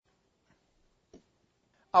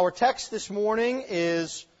Our text this morning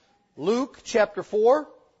is Luke chapter 4,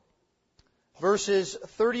 verses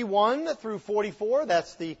 31 through 44.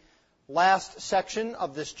 That's the last section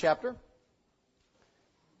of this chapter.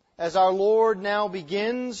 As our Lord now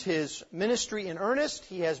begins His ministry in earnest,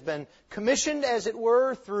 He has been commissioned, as it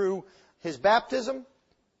were, through His baptism.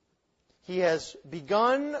 He has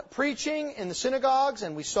begun preaching in the synagogues,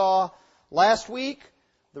 and we saw last week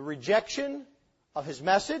the rejection of His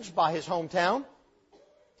message by His hometown.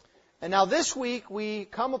 And now this week we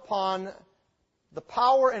come upon the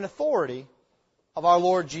power and authority of our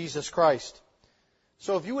Lord Jesus Christ.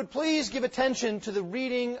 So if you would please give attention to the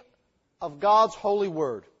reading of God's holy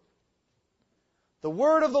word. The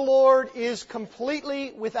word of the Lord is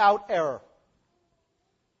completely without error.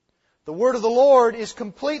 The word of the Lord is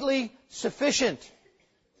completely sufficient.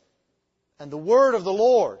 And the word of the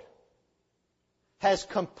Lord has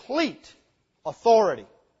complete authority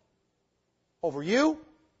over you,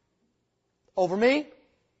 over me,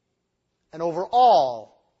 and over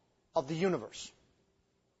all of the universe.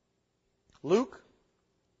 Luke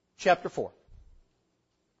chapter 4.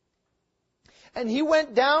 And He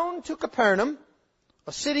went down to Capernaum,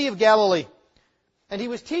 a city of Galilee, and He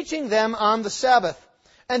was teaching them on the Sabbath.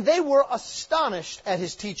 And they were astonished at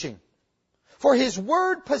His teaching, for His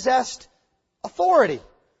word possessed authority.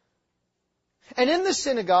 And in the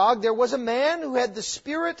synagogue there was a man who had the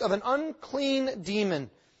spirit of an unclean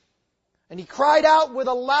demon. And he cried out with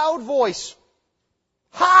a loud voice,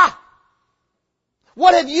 "Ha!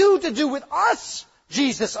 What have you to do with us,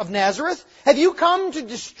 Jesus of Nazareth? Have you come to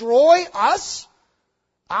destroy us?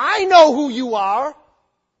 I know who you are,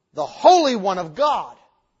 the Holy One of God."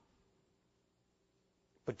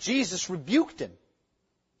 But Jesus rebuked him,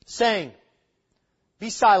 saying, "Be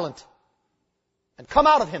silent, and come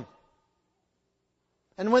out of him."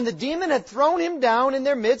 And when the demon had thrown him down in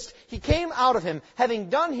their midst, he came out of him, having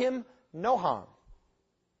done him no harm.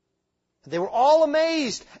 They were all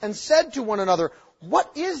amazed and said to one another,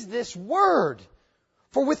 "What is this word?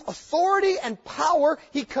 For with authority and power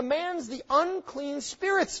He commands the unclean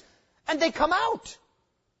spirits, and they come out."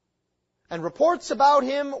 And reports about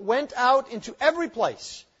Him went out into every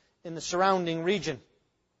place in the surrounding region.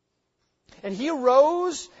 And He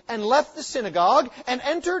arose and left the synagogue and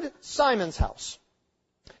entered Simon's house.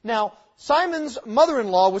 Now, Simon's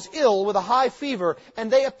mother-in-law was ill with a high fever,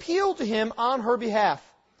 and they appealed to Him on her behalf.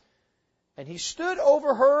 And He stood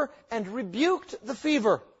over her and rebuked the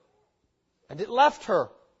fever, and it left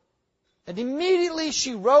her. And immediately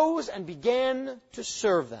she rose and began to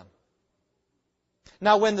serve them.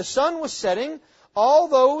 Now when the sun was setting, all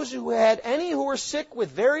those who had any who were sick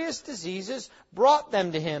with various diseases brought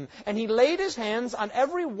them to Him, and He laid His hands on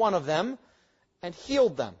every one of them and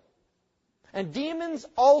healed them. And demons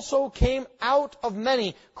also came out of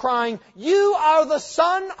many, crying, "You are the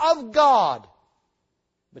Son of God."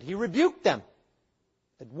 But He rebuked them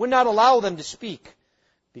and would not allow them to speak,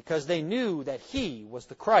 because they knew that He was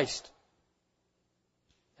the Christ.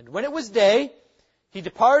 And when it was day, He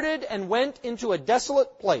departed and went into a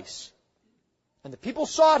desolate place. And the people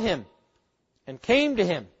sought Him and came to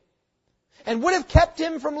Him, and would have kept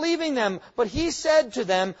Him from leaving them. But He said to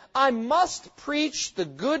them, "I must preach the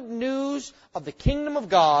good news of the kingdom of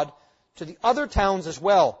God to the other towns as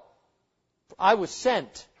well. For I was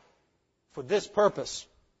sent for this purpose."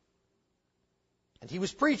 And He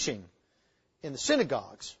was preaching in the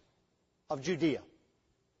synagogues of Judea.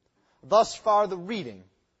 Thus far the reading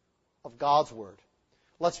of God's Word.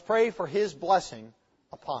 Let's pray for His blessing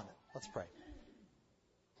upon it. Let's pray.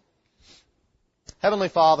 Heavenly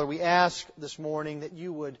Father, we ask this morning that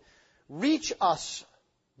You would reach us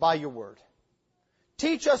by Your Word.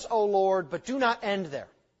 Teach us, O Lord, but do not end there.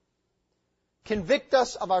 Convict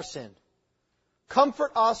us of our sin.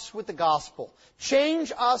 Comfort us with the gospel.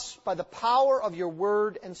 Change us by the power of Your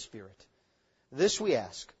Word and Spirit. This we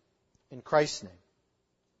ask in Christ's name.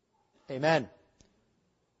 Amen.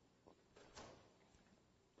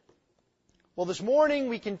 Well, this morning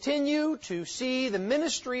we continue to see the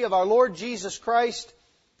ministry of our Lord Jesus Christ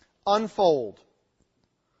unfold.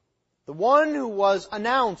 The one who was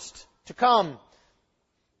announced to come,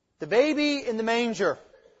 the baby in the manger,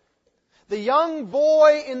 the young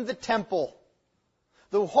boy in the temple,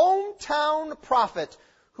 the hometown prophet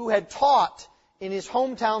who had taught in his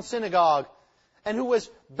hometown synagogue and who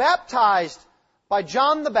was baptized by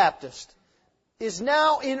John the Baptist, is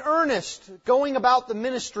now in earnest going about the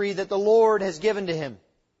ministry that the Lord has given to him.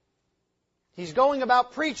 He's going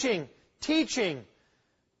about preaching, teaching,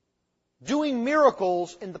 doing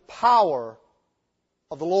miracles in the power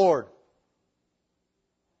of the Lord.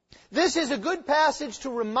 This is a good passage to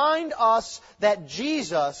remind us that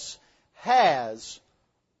Jesus has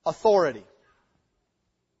authority.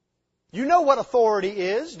 You know what authority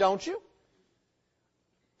is, don't you?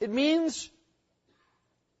 It means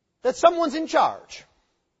that someone's in charge.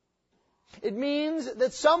 It means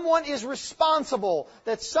that someone is responsible,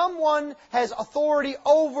 that someone has authority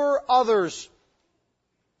over others.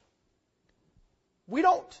 We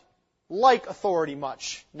don't like authority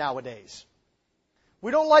much nowadays.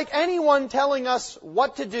 We don't like anyone telling us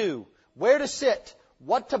what to do, where to sit,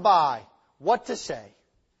 what to buy, what to say.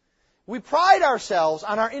 We pride ourselves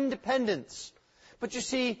on our independence. But you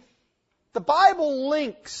see, the Bible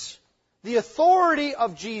links the authority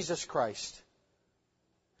of Jesus Christ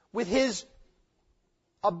with His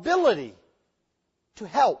ability to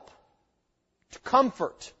help, to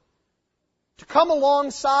comfort, to come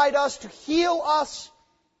alongside us, to heal us,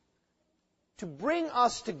 to bring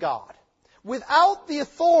us to God. Without the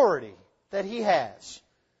authority that He has,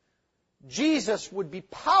 Jesus would be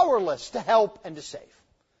powerless to help and to save.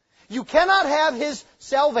 You cannot have His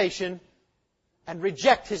salvation and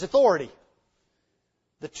reject His authority.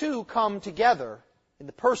 The two come together in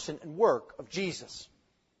the person and work of Jesus.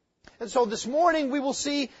 And so this morning we will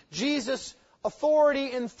see Jesus'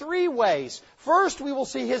 authority in three ways. First, we will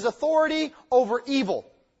see His authority over evil.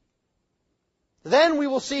 Then we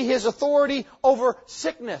will see His authority over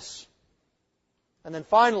sickness. And then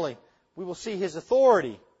finally, we will see His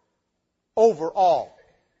authority over all.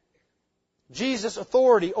 Jesus'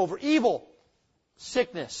 authority over evil,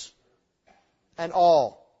 sickness, and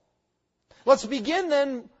all. Let's begin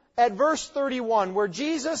then at verse 31, where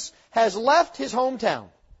Jesus has left His hometown.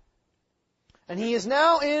 And He is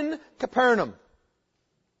now in Capernaum.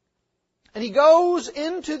 And He goes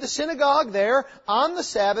into the synagogue there on the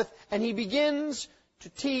Sabbath, and He begins to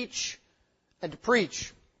teach and to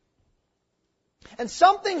preach. And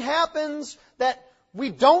something happens that we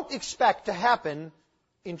don't expect to happen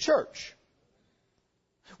in church.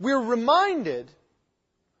 We're reminded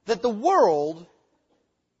that the world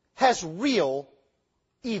has real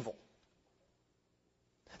evil.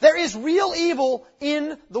 There is real evil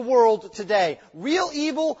in the world today. Real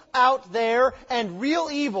evil out there and real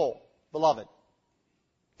evil, beloved,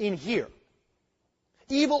 in here.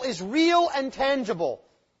 Evil is real and tangible.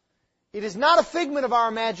 It is not a figment of our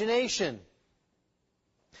imagination.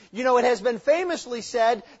 You know, it has been famously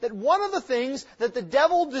said that one of the things that the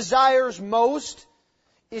devil desires most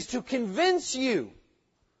is to convince you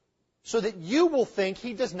so that you will think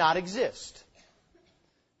he does not exist.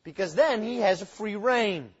 Because then he has a free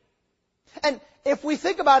reign. And if we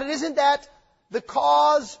think about it, isn't that the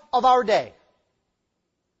cause of our day?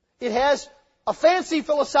 It has a fancy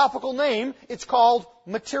philosophical name. It's called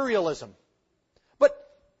materialism. But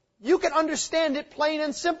you can understand it plain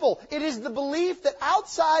and simple. It is the belief that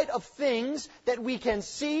outside of things that we can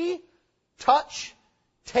see, touch,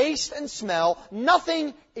 taste, and smell,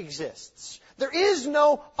 nothing exists. There is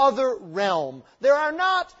no other realm. There are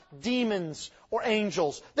not demons or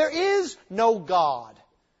angels. There is no God.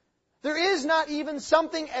 There is not even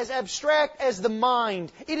something as abstract as the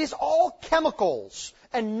mind. It is all chemicals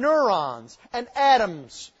and neurons and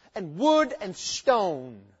atoms and wood and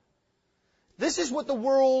stone. This is what the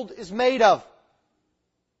world is made of.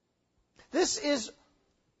 This is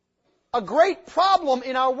a great problem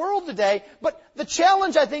in our world today, but the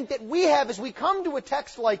challenge I think that we have as we come to a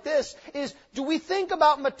text like this is, do we think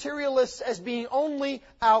about materialists as being only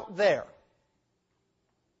out there?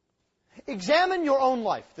 Examine your own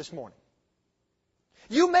life this morning.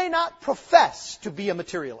 You may not profess to be a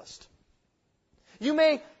materialist. You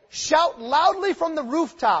may shout loudly from the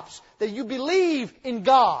rooftops that you believe in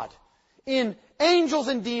God, in angels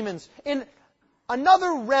and demons, in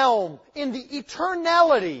another realm, in the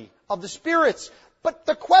eternality of the spirits. But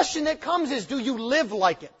the question that comes is, do you live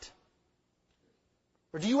like it?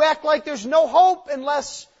 Or do you act like there's no hope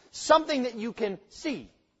unless something that you can see,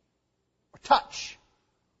 or touch,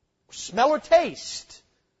 or smell or taste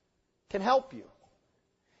can help you?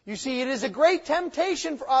 You see, it is a great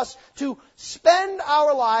temptation for us to spend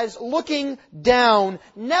our lives looking down,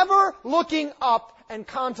 never looking up and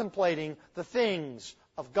contemplating the things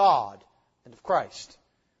of God and of Christ.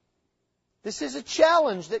 This is a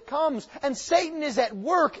challenge that comes, and Satan is at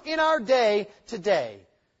work in our day today,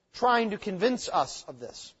 trying to convince us of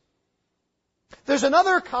this. There's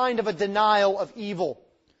another kind of a denial of evil.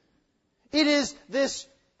 It is this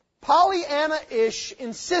Pollyanna-ish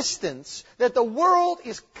insistence that the world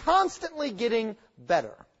is constantly getting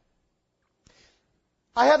better.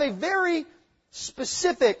 I have a very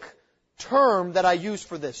specific term that I use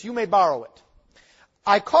for this. You may borrow it.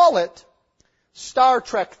 I call it Star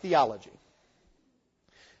Trek theology.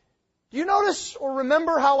 Do you notice or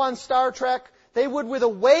remember how on Star Trek they would, with a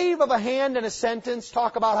wave of a hand and a sentence,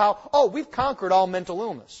 talk about how, oh, we've conquered all mental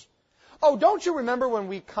illness. Oh, don't you remember when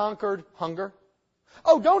we conquered hunger?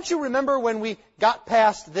 Oh, don't you remember when we got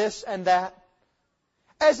past this and that?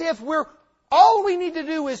 As if all we need to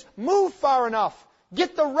do is move far enough,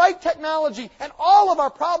 get the right technology, and all of our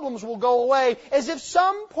problems will go away. As if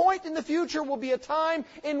some point in the future will be a time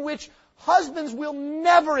in which husbands will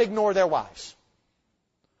never ignore their wives.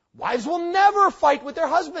 Wives will never fight with their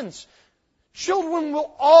husbands. Children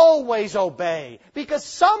will always obey, because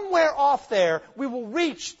somewhere off there we will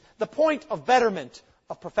reach the point of betterment,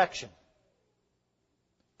 of perfection.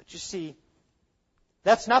 But you see,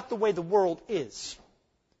 that's not the way the world is.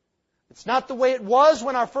 It's not the way it was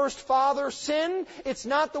when our first father sinned. It's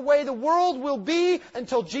not the way the world will be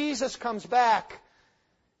until Jesus comes back.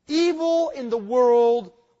 Evil in the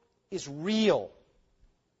world is real.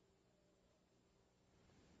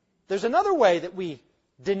 There's another way that we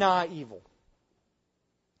deny evil.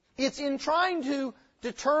 It's in trying to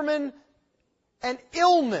determine an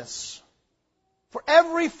illness for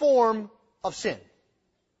every form of sin.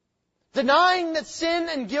 Denying that sin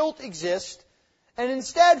and guilt exist, and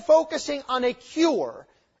instead focusing on a cure,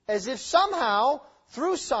 as if somehow,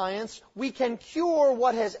 through science, we can cure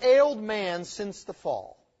what has ailed man since the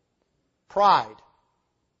fall. Pride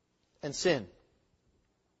and sin.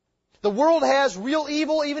 The world has real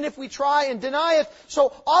evil even if we try and deny it, so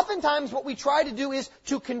oftentimes what we try to do is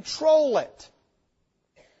to control it.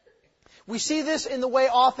 We see this in the way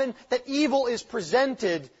often that evil is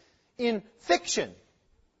presented in fiction.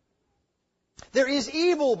 There is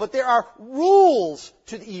evil, but there are rules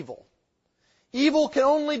to the evil. Evil can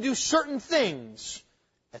only do certain things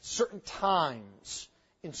at certain times,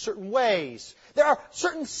 in certain ways. There are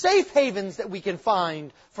certain safe havens that we can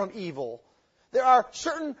find from evil. There are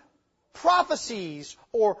certain prophecies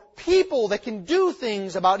or people that can do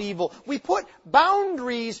things about evil. We put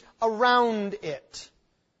boundaries around it.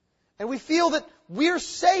 And we feel that we're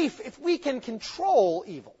safe if we can control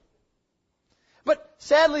evil. But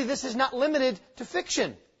sadly, this is not limited to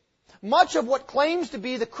fiction. Much of what claims to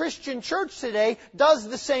be the Christian church today does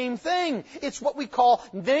the same thing. It's what we call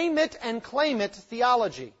name it and claim it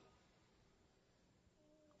theology.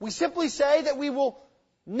 We simply say that we will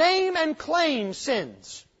name and claim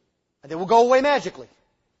sins, and they will go away magically.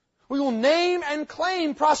 We will name and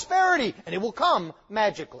claim prosperity, and it will come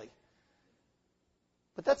magically.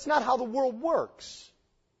 But that's not how the world works,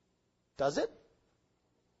 does it?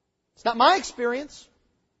 It's not my experience.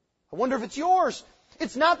 I wonder if it's yours.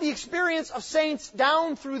 It's not the experience of saints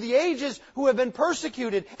down through the ages who have been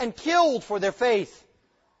persecuted and killed for their faith.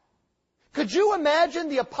 Could you imagine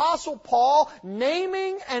the Apostle Paul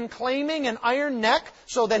naming and claiming an iron neck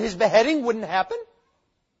so that his beheading wouldn't happen?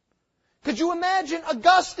 Could you imagine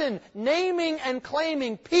Augustine naming and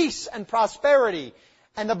claiming peace and prosperity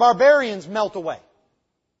and the barbarians melt away?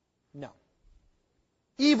 No.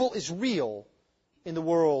 Evil is real in the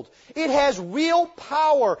world. It has real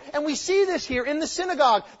power. And we see this here in the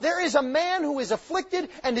synagogue. There is a man who is afflicted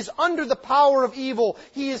and is under the power of evil.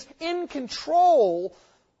 He is in control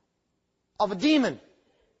of a demon.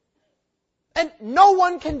 And no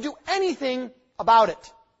one can do anything about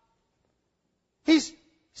it. He's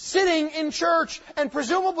sitting in church, and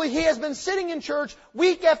presumably he has been sitting in church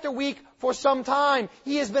week after week for some time.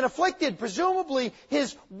 He has been afflicted. Presumably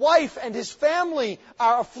his wife and his family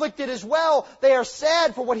are afflicted as well. They are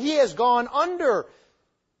sad for what he has gone under.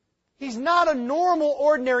 He's not a normal,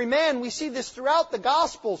 ordinary man. We see this throughout the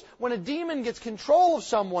Gospels. When a demon gets control of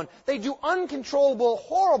someone, they do uncontrollable,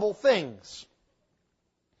 horrible things.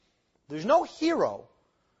 There's no hero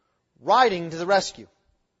riding to the rescue.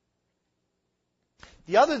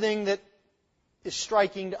 The other thing that is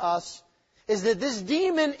striking to us is that this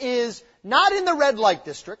demon is not in the red light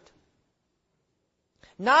district,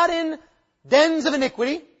 not in dens of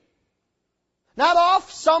iniquity, not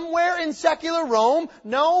off somewhere in secular Rome.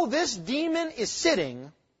 No, this demon is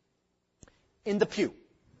sitting in the pew,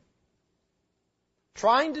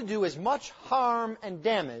 trying to do as much harm and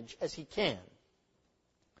damage as he can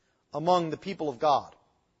among the people of God.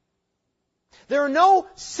 There are no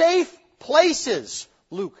safe places,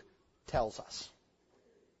 Luke tells us.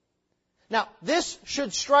 Now, this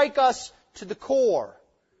should strike us to the core,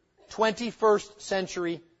 21st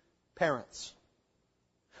century parents.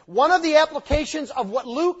 One of the applications of what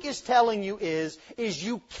Luke is telling you is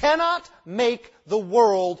you cannot make the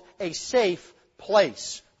world a safe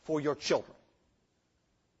place for your children.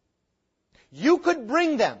 You could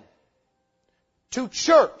bring them to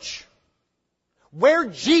church where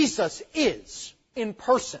Jesus is in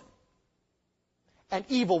person, and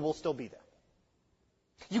evil will still be there.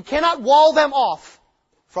 You cannot wall them off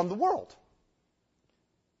from the world.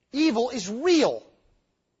 Evil is real.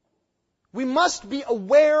 We must be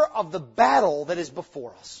aware of the battle that is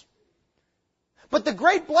before us. But the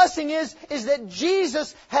great blessing is that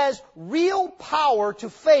Jesus has real power to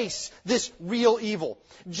face this real evil.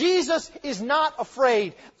 Jesus is not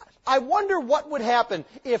afraid. I wonder what would happen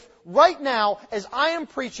if right now, as I am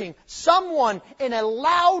preaching, someone in a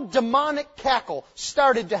loud demonic cackle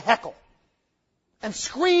started to heckle and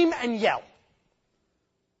scream and yell.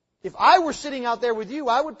 If I were sitting out there with you,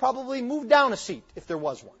 I would probably move down a seat if there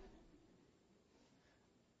was one.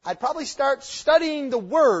 I'd probably start studying the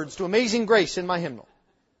words to Amazing Grace in my hymnal.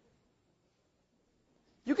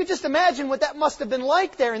 You could just imagine what that must have been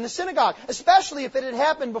like there in the synagogue, especially if it had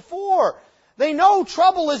happened before. They know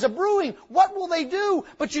trouble is a brewing. What will they do?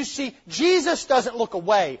 But you see, Jesus doesn't look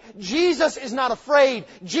away. Jesus is not afraid.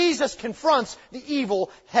 Jesus confronts the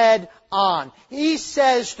evil head on. He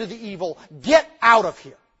says to the evil, "Get out of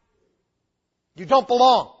here. You don't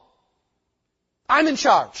belong. I'm in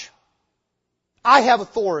charge. I have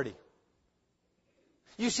authority."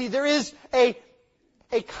 You see, there is a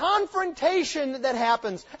confrontation that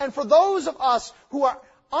happens. And for those of us who are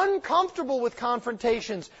uncomfortable with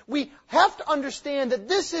confrontations, we have to understand that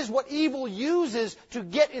this is what evil uses to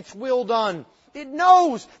get its will done. It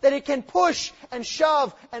knows that it can push and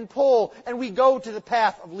shove and pull, and we go to the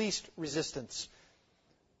path of least resistance.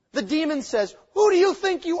 The demon says, "Who do you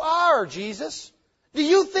think you are, Jesus? Do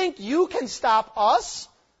you think you can stop us?"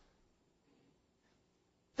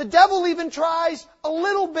 The devil even tries a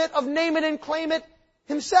little bit of name it and claim it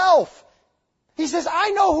himself. He says, "I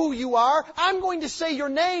know who you are. I'm going to say your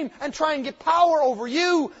name and try and get power over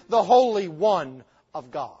you, the Holy One of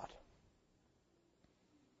God."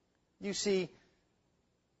 You see,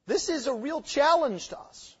 this is a real challenge to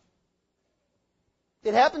us.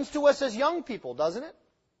 It happens to us as young people, doesn't it?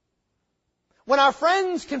 When our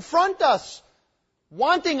friends confront us,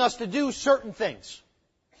 wanting us to do certain things,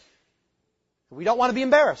 we don't want to be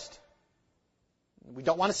embarrassed. We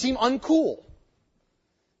don't want to seem uncool.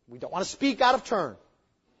 We don't want to speak out of turn.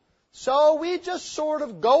 So we just sort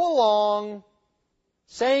of go along,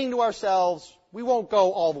 saying to ourselves, we won't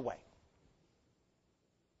go all the way.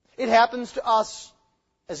 It happens to us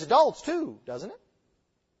as adults too, doesn't it?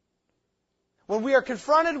 When we are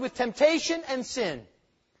confronted with temptation and sin,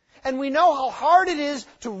 and we know how hard it is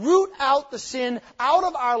to root out the sin out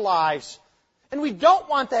of our lives, and we don't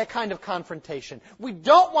want that kind of confrontation. We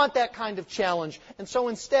don't want that kind of challenge. And so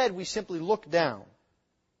instead, we simply look down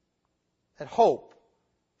and hope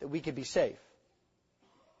that we can be safe.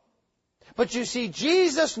 But you see,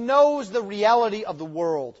 Jesus knows the reality of the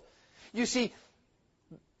world. You see,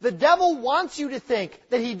 the devil wants you to think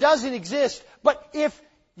that he doesn't exist, but if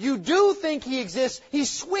you do think he exists, he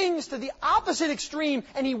swings to the opposite extreme,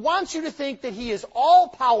 and he wants you to think that he is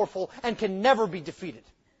all-powerful and can never be defeated.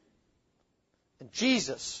 And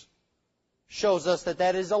Jesus shows us that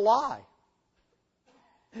that is a lie.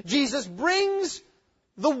 Jesus brings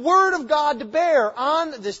the Word of God to bear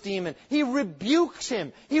on this demon. He rebukes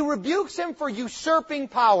him. He rebukes him for usurping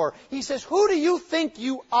power. He says, "Who do you think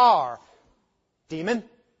you are, demon?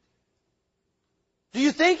 Do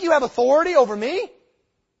you think you have authority over me?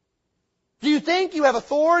 Do you think you have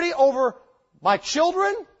authority over my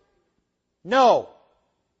children? No."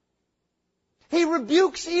 He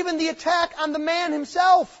rebukes even the attack on the man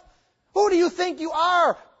himself. "Who do you think you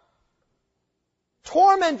are,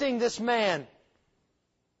 tormenting this man?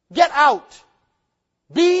 Get out.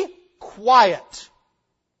 Be quiet.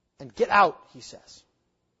 And get out," he says.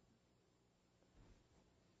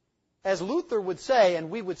 As Luther would say, and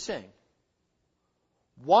we would sing,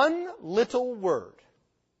 one little word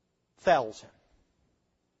fells him.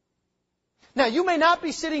 Now, you may not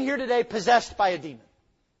be sitting here today possessed by a demon.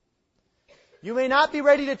 You may not be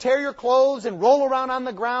ready to tear your clothes and roll around on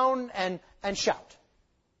the ground and shout.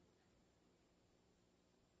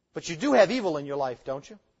 But you do have evil in your life, don't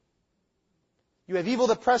you? You have evil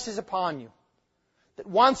that presses upon you, that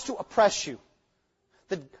wants to oppress you,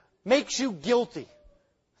 that makes you guilty,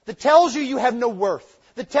 that tells you you have no worth,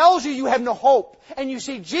 that tells you you have no hope. And you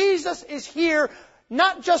see, Jesus is here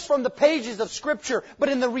not just from the pages of Scripture, but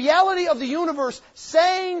in the reality of the universe,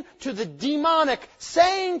 saying to the demonic,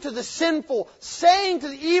 saying to the sinful, saying to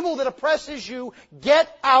the evil that oppresses you,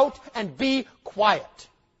 "Get out and be quiet.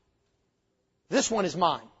 This one is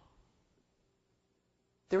mine."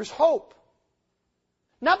 There is hope.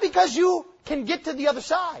 Not because you can get to the other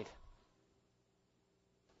side,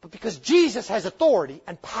 but because Jesus has authority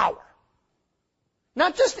and power.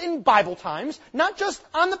 Not just in Bible times, not just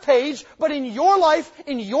on the page, but in your life,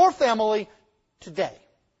 in your family today.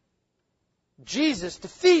 Jesus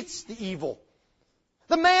defeats the evil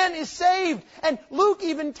The man is saved. And Luke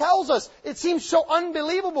even tells us, it seems so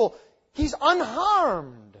unbelievable, he's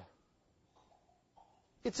unharmed.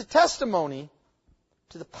 It's a testimony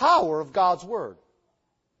to the power of God's Word.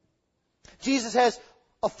 Jesus has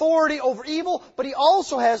authority over evil, but He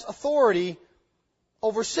also has authority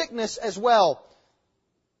over sickness as well.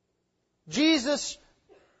 Jesus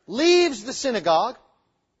leaves the synagogue,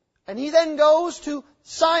 and He then goes to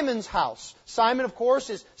Simon's house. Simon, of course,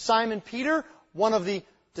 is Simon Peter, one of the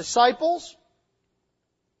disciples.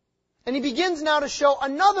 And He begins now to show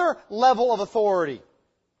another level of authority.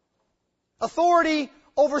 Authority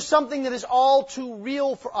over something that is all too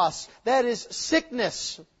real for us. That is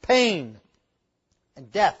sickness, pain, and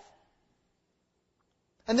death.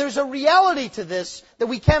 And there's a reality to this that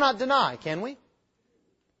we cannot deny, can we?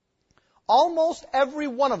 Almost every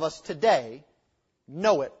one of us today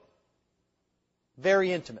know it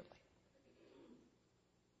very intimately.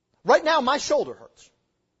 Right now, my shoulder hurts.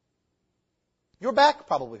 Your back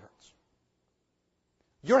probably hurts.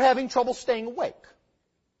 You're having trouble staying awake.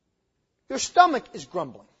 Your stomach is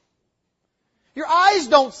grumbling. Your eyes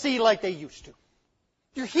don't see like they used to.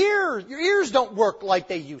 Your ears don't work like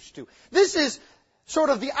they used to. This is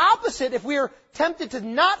sort of the opposite. If we are tempted to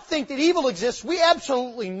not think that evil exists, we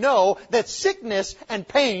absolutely know that sickness and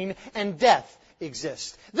pain and death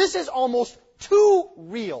exist. This is almost too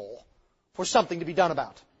real for something to be done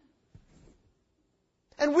about.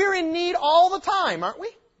 And we're in need all the time, aren't we?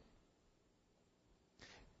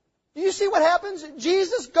 Do you see what happens?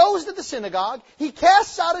 Jesus goes to the synagogue, He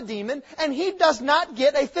casts out a demon, and He does not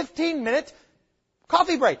get a 15-minute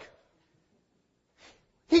coffee break.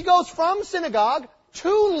 He goes from synagogue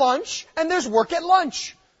to lunch, and there's work at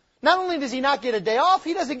lunch. Not only does He not get a day off,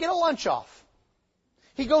 He doesn't get a lunch off.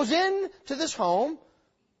 He goes in to this home,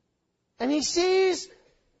 and He sees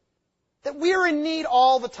that we're in need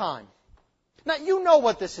all the time. Now, you know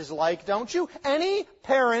what this is like, don't you? Any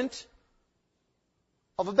parent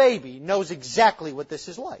of a baby knows exactly what this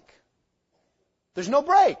is like. There's no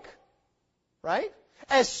break, right?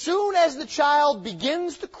 As soon as the child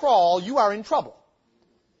begins to crawl, you are in trouble.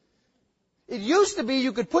 It used to be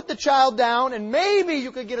you could put the child down and maybe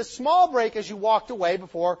you could get a small break as you walked away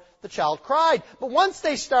before the child cried. But once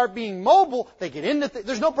they start being mobile, they get into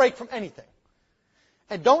there's no break from anything.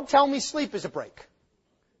 And don't tell me sleep is a break.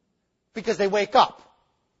 Because they wake up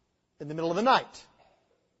in the middle of the night.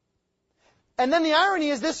 And then the irony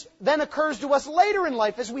is this then occurs to us later in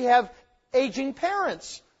life as we have aging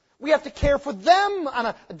parents. We have to care for them on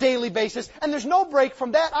a daily basis, and there's no break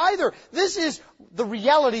from that either. This is the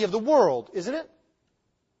reality of the world, isn't it?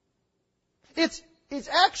 It's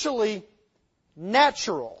actually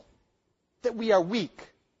natural that we are weak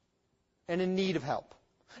and in need of help.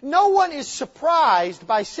 No one is surprised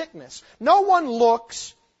by sickness. No one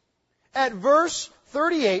looks at verse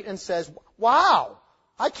 38 and says, wow,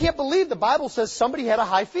 I can't believe the Bible says somebody had a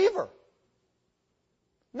high fever.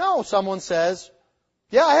 No, someone says,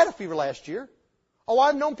 yeah, I had a fever last year. Oh,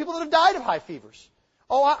 I've known people that have died of high fevers.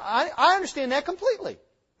 Oh, I understand that completely,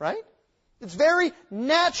 right? It's very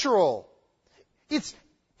natural. It's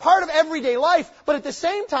part of everyday life, but at the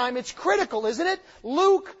same time, it's critical, isn't it?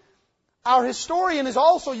 Luke, our historian, is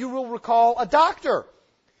also, you will recall, a doctor.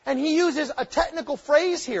 And he uses a technical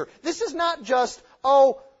phrase here. This is not just,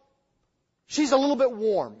 oh, she's a little bit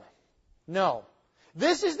warm. No.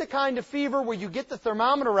 This is the kind of fever where you get the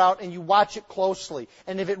thermometer out and you watch it closely.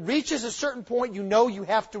 And if it reaches a certain point, you know you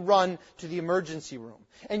have to run to the emergency room.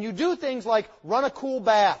 And you do things like run a cool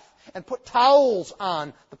bath and put towels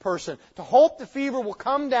on the person to hope the fever will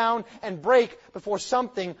come down and break before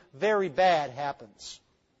something very bad happens.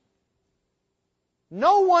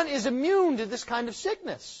 No one is immune to this kind of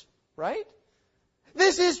sickness, right?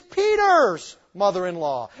 This is Peter's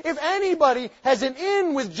mother-in-law. If anybody has an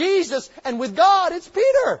in with Jesus and with God, it's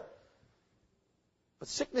Peter. But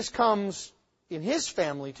sickness comes in his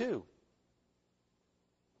family too.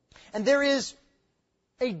 And there is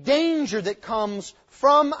a danger that comes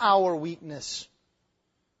from our weakness.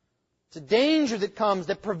 It's a danger that comes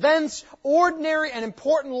that prevents ordinary and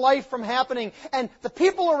important life from happening. And the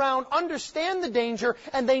people around understand the danger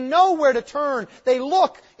and they know where to turn. They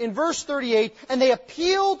look in verse 38 and they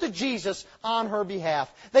appeal to Jesus on her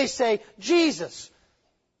behalf. They say, Jesus,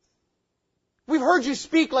 we've heard you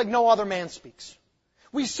speak like no other man speaks.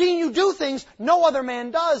 We've seen you do things no other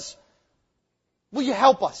man does. Will you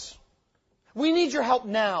help us? We need your help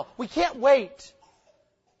now. We can't wait.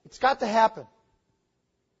 It's got to happen.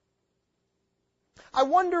 I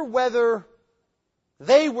wonder whether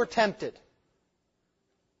they were tempted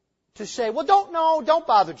to say, well, don't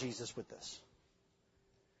bother Jesus with this.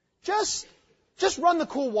 Just run the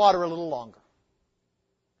cool water a little longer.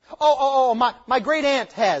 My great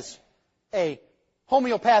aunt has a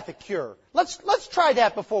homeopathic cure. Let's try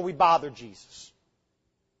that before we bother Jesus.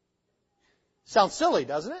 Sounds silly,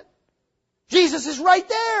 doesn't it? Jesus is right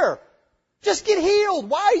there. Just get healed.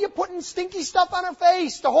 Why are you putting stinky stuff on her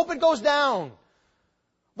face to hope it goes down?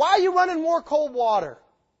 Why are you running more cold water?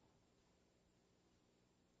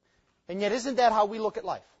 And yet, isn't that how we look at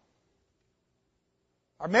life?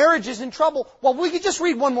 Our marriage is in trouble. Well, we could just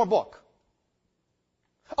read one more book.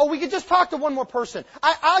 Oh, we could just talk to one more person.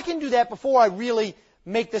 I can do that before I really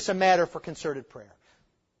make this a matter for concerted prayer.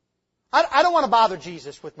 I don't want to bother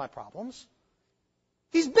Jesus with my problems.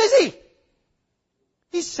 He's busy.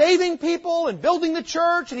 He's saving people and building the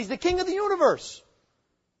church, and He's the King of the universe.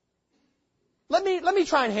 Let me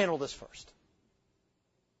try and handle this first.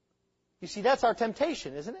 You see, that's our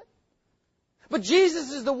temptation, isn't it? But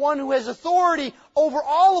Jesus is the one who has authority over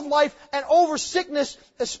all of life and over sickness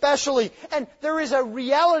especially. And there is a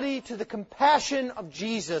reality to the compassion of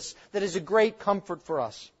Jesus that is a great comfort for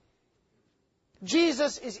us.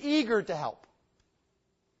 Jesus is eager to help.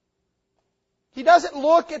 He doesn't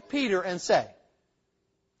look at Peter and say,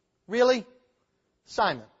 "Really,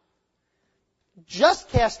 Simon, just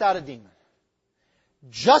cast out a demon.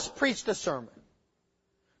 Just preached a sermon.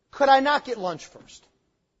 Could I not get lunch first?"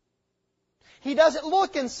 He doesn't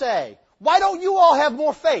look and say, "Why don't you all have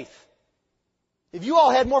more faith? If you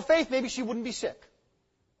all had more faith, maybe she wouldn't be sick."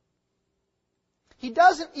 He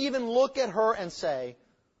doesn't even look at her and say,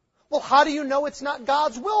 "Well, how do you know it's not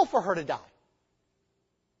God's will for her to die?"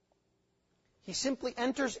 He simply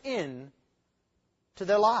enters in to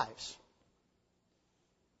their lives.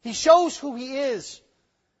 He shows who He is.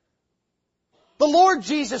 The Lord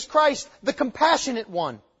Jesus Christ, the compassionate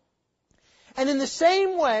one. And in the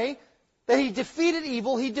same way that He defeated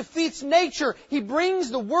evil, He defeats nature. He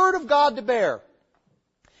brings the Word of God to bear.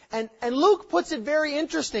 And Luke puts it very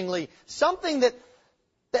interestingly, something that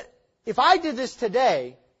if I did this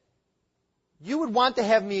today, you would want to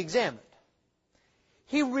have me examined.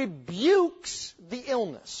 He rebukes the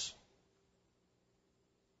illness.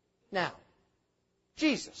 Now,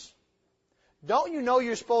 Jesus, don't you know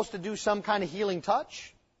you're supposed to do some kind of healing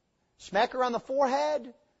touch? Smack her on the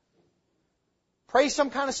forehead? Pray some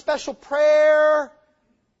kind of special prayer?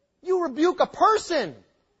 You rebuke a person,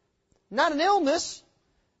 not an illness.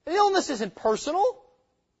 An illness isn't personal.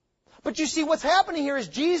 But you see, what's happening here is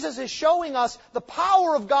Jesus is showing us the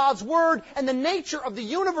power of God's Word and the nature of the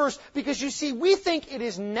universe, because you see, we think it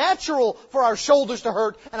is natural for our shoulders to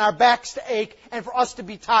hurt and our backs to ache and for us to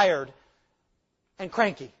be tired and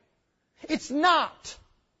cranky. It's not.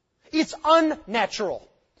 It's unnatural.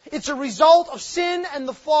 It's a result of sin and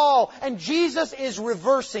the fall, and Jesus is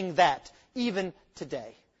reversing that even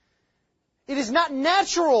today. It is not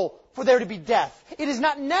natural for there to be death. It is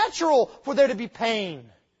not natural for there to be pain.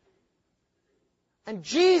 And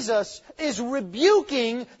Jesus is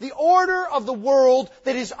rebuking the order of the world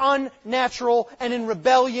that is unnatural and in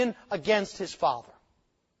rebellion against His Father.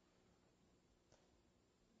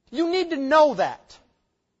 You need to know that.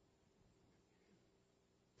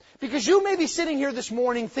 Because you may be sitting here this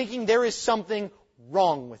morning thinking there is something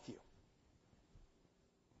wrong with you.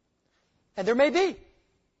 And there may be.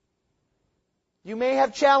 You may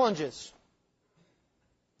have challenges.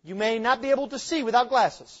 You may not be able to see without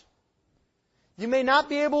glasses. You may not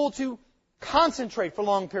be able to concentrate for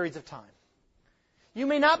long periods of time. You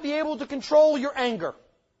may not be able to control your anger.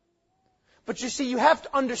 But you see, you have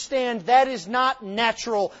to understand that is not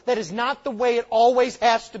natural. That is not the way it always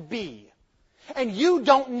has to be. And you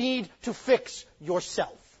don't need to fix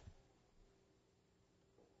yourself.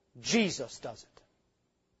 Jesus does it.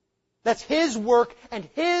 That's His work and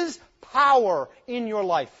His power in your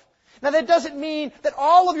life. Now, that doesn't mean that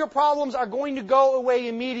all of your problems are going to go away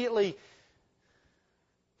immediately.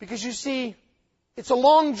 Because you see, it's a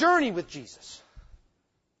long journey with Jesus.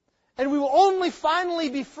 And we will only finally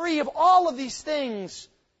be free of all of these things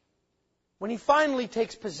when He finally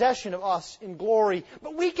takes possession of us in glory.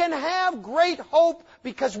 But we can have great hope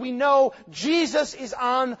because we know Jesus is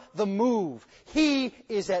on the move. He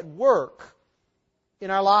is at work in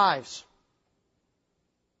our lives.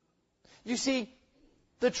 You see,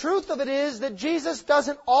 the truth of it is that Jesus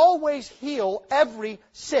doesn't always heal every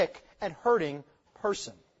sick and hurting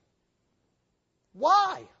person.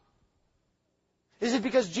 Why? Is it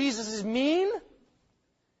because Jesus is mean?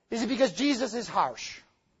 Is it because Jesus is harsh?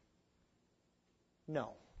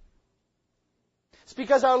 No. It's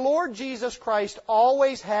because our Lord Jesus Christ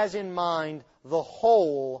always has in mind the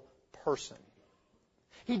whole person.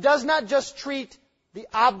 He does not just treat the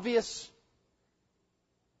obvious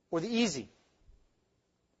or the easy.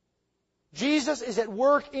 Jesus is at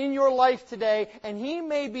work in your life today, and He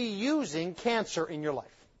may be using cancer in your life.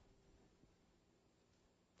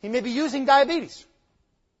 He may be using diabetes.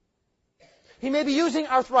 He may be using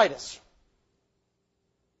arthritis.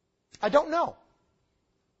 I don't know.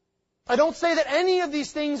 I don't say that any of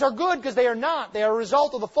these things are good, because they are not. They are a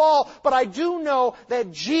result of the fall. But I do know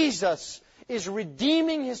that Jesus is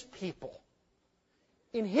redeeming His people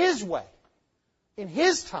in His way, in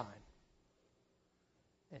His time.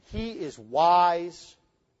 And He is wise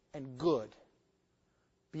and good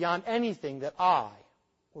beyond anything that I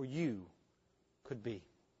or you could be.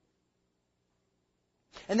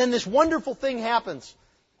 And then this wonderful thing happens.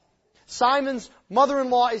 Simon's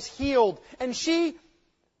mother-in-law is healed, and she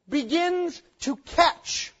begins to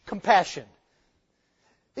catch compassion.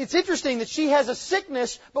 It's interesting that she has a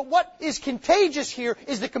sickness, but what is contagious here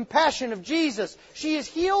is the compassion of Jesus. She is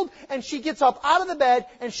healed, and she gets up out of the bed,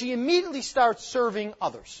 and she immediately starts serving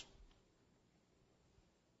others.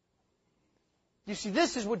 You see,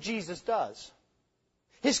 this is what Jesus does.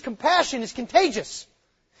 His compassion is contagious.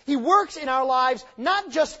 He works in our lives not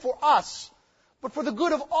just for us, but for the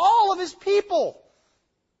good of all of His people.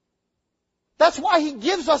 That's why He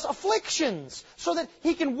gives us afflictions, so that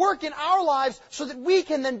He can work in our lives, so that we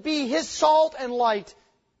can then be His salt and light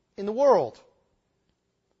in the world.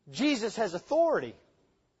 Jesus has authority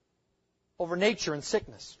over nature and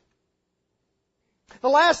sickness. The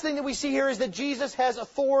last thing that we see here is that Jesus has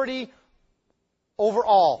authority over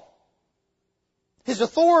all. His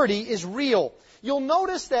authority is real. You'll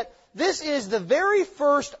notice that this is the very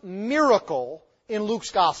first miracle in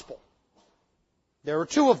Luke's Gospel. There are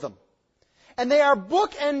two of them. And they are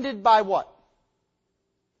bookended by what?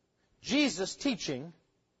 Jesus teaching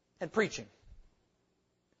and preaching.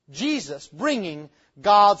 Jesus bringing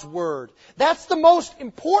God's Word. That's the most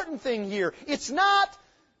important thing here. It's not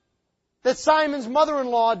that Simon's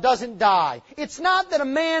mother-in-law doesn't die. It's not that a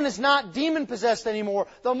man is not demon-possessed anymore.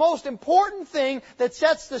 The most important thing that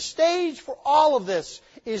sets the stage for all of this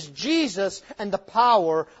is Jesus and the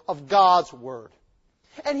power of God's Word.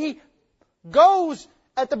 And He goes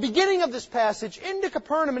at the beginning of this passage into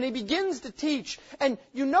Capernaum, and He begins to teach. And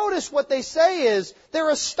you notice what they say is, they're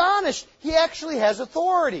astonished. He actually has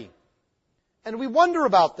authority. And we wonder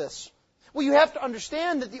about this. Well, you have to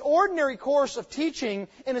understand that the ordinary course of teaching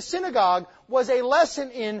in a synagogue was a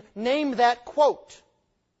lesson in name that quote.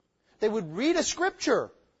 They would read a scripture,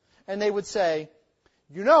 and they would say,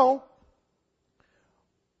 you know,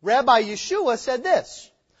 Rabbi Yeshua said this,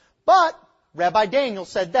 but Rabbi Daniel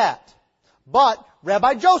said that, but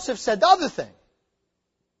Rabbi Joseph said the other thing.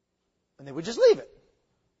 And they would just leave it.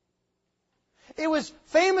 It was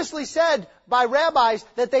famously said by rabbis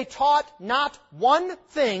that they taught not one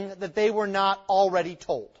thing that they were not already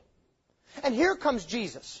told. And here comes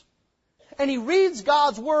Jesus. And He reads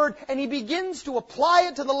God's Word, and He begins to apply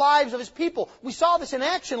it to the lives of His people. We saw this in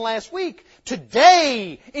action last week.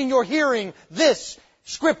 Today, in your hearing, this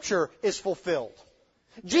Scripture is fulfilled.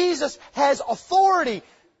 Jesus has authority.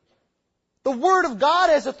 The Word of God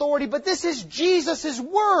has authority, but this is Jesus'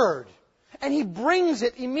 Word. And He brings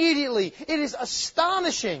it immediately. It is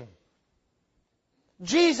astonishing.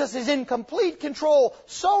 Jesus is in complete control,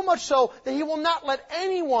 so much so that He will not let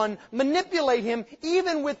anyone manipulate Him,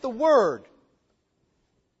 even with the Word.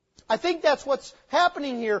 I think that's what's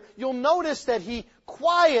happening here. You'll notice that He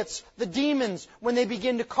quiets the demons when they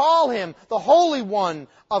begin to call Him the Holy One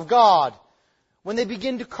of God. When they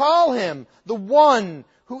begin to call Him the One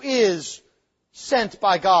who is sent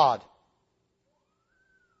by God.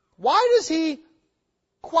 Why does He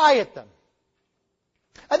quiet them?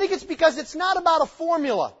 I think it's because it's not about a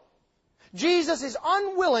formula. Jesus is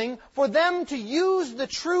unwilling for them to use the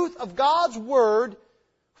truth of God's Word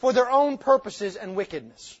for their own purposes and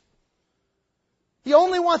wickedness. He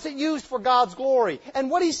only wants it used for God's glory.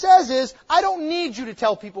 And what He says is, I don't need you to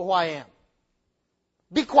tell people who I am.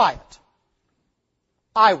 Be quiet.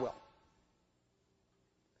 I will.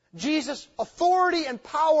 Jesus' authority and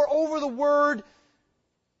power over the Word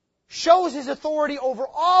shows His authority over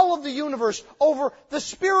all of the universe, over the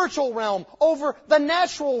spiritual realm, over the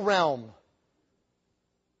natural realm.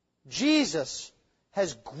 Jesus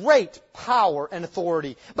has great power and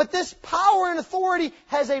authority. But this power and authority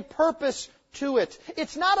has a purpose to it.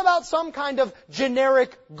 It's not about some kind of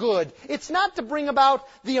generic good. It's not to bring about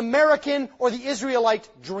the American or the Israelite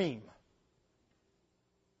dream.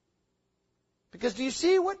 Because do you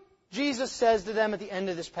see what Jesus says to them at the end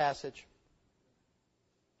of this passage?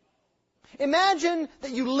 Imagine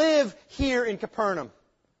that you live here in Capernaum,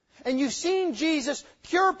 and you've seen Jesus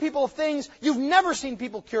cure people of things you've never seen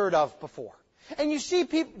people cured of before. And you see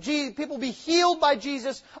people be healed by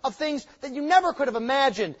Jesus of things that you never could have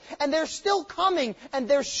imagined. And they're still coming and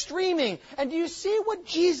they're streaming. And do you see what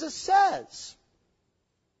Jesus says?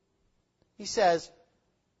 He says,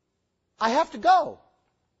 I have to go.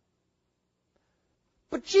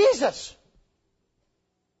 But Jesus,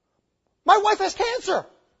 my wife has cancer.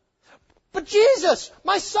 But Jesus,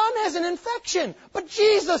 my son has an infection. But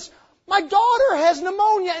Jesus, my daughter has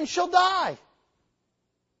pneumonia and she'll die.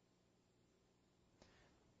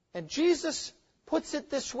 And Jesus puts it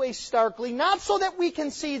this way starkly, not so that we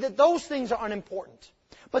can see that those things are unimportant,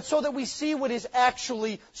 but so that we see what is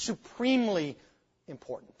actually supremely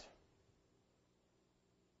important.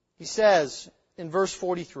 He says in verse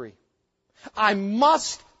 43, I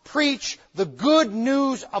must preach the good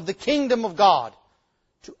news of the kingdom of God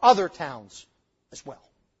to other towns as well.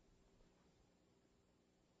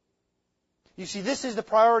 You see, this is the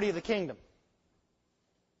priority of the kingdom.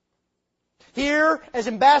 Here, as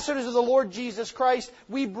ambassadors of the Lord Jesus Christ,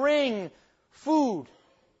 we bring food,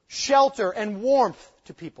 shelter, and warmth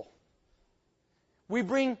to people. We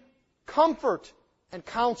bring comfort and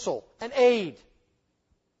counsel and aid.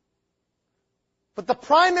 But the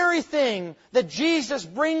primary thing that Jesus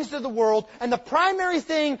brings to the world, and the primary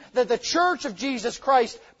thing that the church of Jesus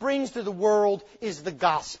Christ brings to the world, is the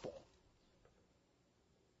gospel.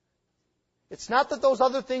 It's not that those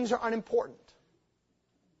other things are unimportant.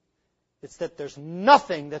 It's that there's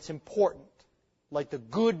nothing that's important like the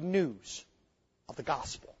good news of the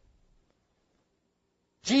gospel.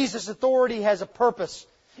 Jesus' authority has a purpose.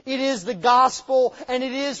 It is the gospel, and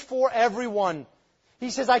it is for everyone.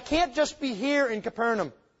 He says, I can't just be here in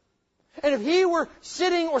Capernaum. And if He were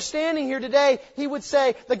sitting or standing here today, He would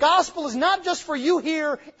say, the gospel is not just for you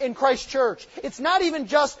here in Christ Church. It's not even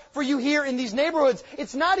just for you here in these neighborhoods.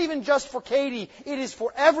 It's not even just for Katie. It is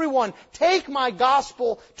for everyone. Take my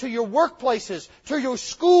gospel to your workplaces, to your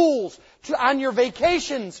schools, on your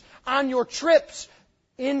vacations, on your trips,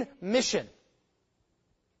 in mission.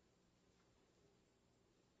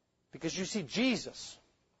 Because you see, Jesus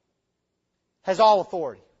has all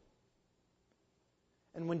authority.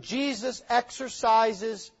 And when Jesus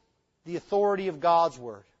exercises the authority of God's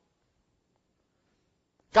Word,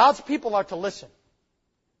 God's people are to listen.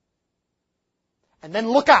 And then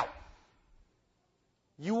look out.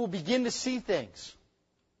 You will begin to see things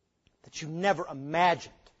that you never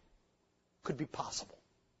imagined could be possible.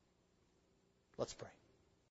 Let's pray.